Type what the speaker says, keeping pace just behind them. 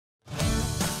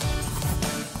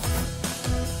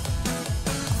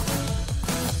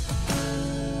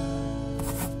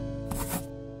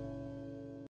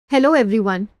Hello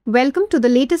everyone, welcome to the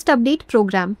latest update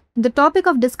program. The topic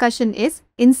of discussion is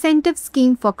Incentive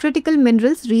Scheme for Critical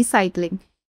Minerals Recycling.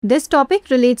 This topic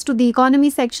relates to the economy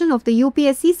section of the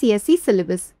UPSC CSE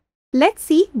syllabus. Let's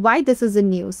see why this is in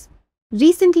news.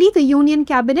 Recently, the Union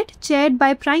Cabinet, chaired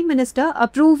by Prime Minister,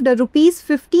 approved a Rs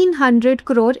 1500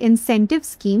 crore incentive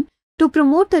scheme to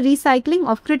promote the recycling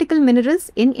of critical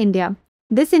minerals in India.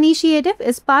 This initiative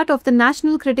is part of the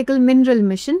National Critical Mineral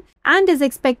Mission and is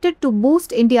expected to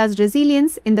boost India's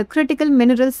resilience in the critical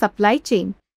mineral supply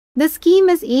chain. The scheme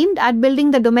is aimed at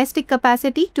building the domestic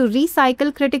capacity to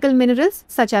recycle critical minerals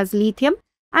such as lithium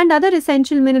and other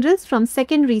essential minerals from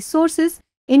secondary sources,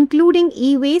 including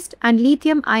e-waste and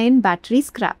lithium-ion battery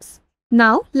scraps.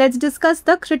 Now, let's discuss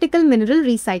the critical mineral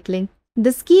recycling.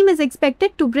 The scheme is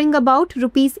expected to bring about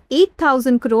Rs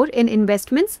 8,000 crore in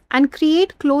investments and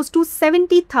create close to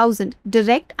 70,000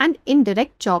 direct and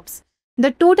indirect jobs.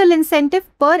 The total incentive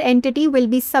per entity will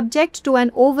be subject to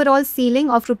an overall ceiling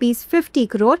of Rs 50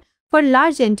 crore for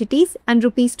large entities and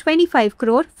Rs 25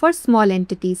 crore for small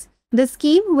entities. The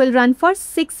scheme will run for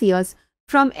 6 years,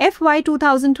 from FY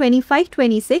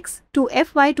 2025-26 to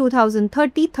FY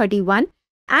 2030-31,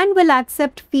 and will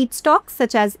accept feedstocks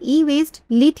such as e-waste,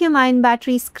 lithium-ion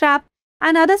battery scrap,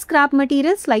 and other scrap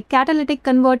materials like catalytic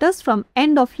converters from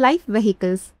end-of-life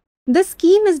vehicles. The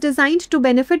scheme is designed to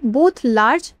benefit both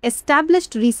large,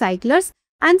 established recyclers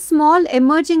and small,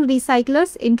 emerging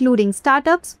recyclers, including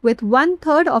startups, with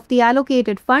 1/3 of the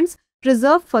allocated funds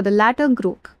reserved for the latter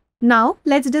group. Now,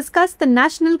 let's discuss the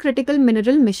National Critical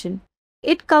Mineral Mission.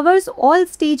 It covers all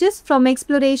stages from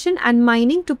exploration and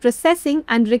mining to processing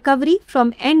and recovery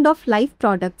from end-of-life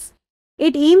products.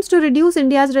 It aims to reduce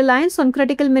India's reliance on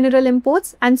critical mineral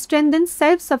imports and strengthen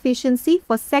self-sufficiency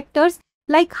for sectors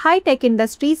like high-tech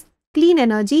industries, clean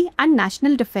energy, and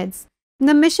national defense.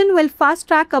 The mission will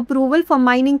fast-track approval for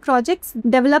mining projects,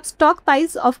 develop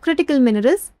stockpiles of critical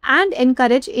minerals, and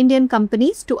encourage Indian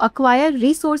companies to acquire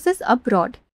resources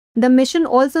abroad. The mission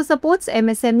also supports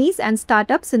MSMEs and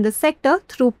startups in the sector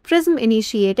through PRISM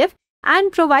initiative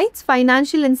and provides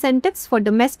financial incentives for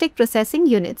domestic processing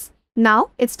units. Now,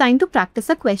 it's time to practice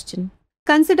a question.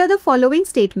 Consider the following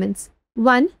statements.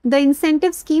 1. The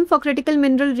incentive scheme for critical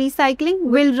mineral recycling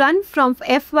will run from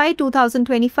FY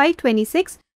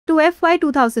 2025-26 to FY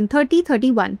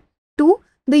 2030-31. 2.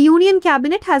 The Union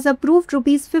Cabinet has approved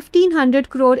Rs 1500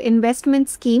 crore investment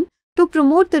scheme to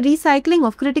promote the recycling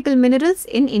of critical minerals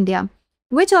in India.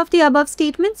 Which of the above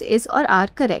statements is or are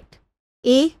correct?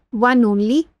 A. 1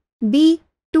 only. B.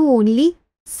 2 only.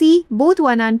 C. Both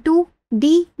 1 and 2.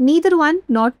 D. Neither 1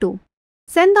 nor 2.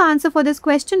 Send the answer for this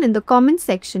question in the comment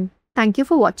section. Thank you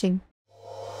for watching.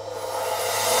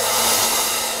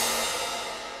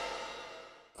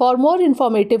 For more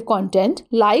informative content,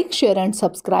 like, share and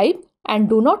subscribe, and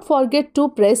do not forget to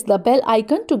press the bell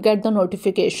icon to get the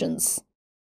notifications.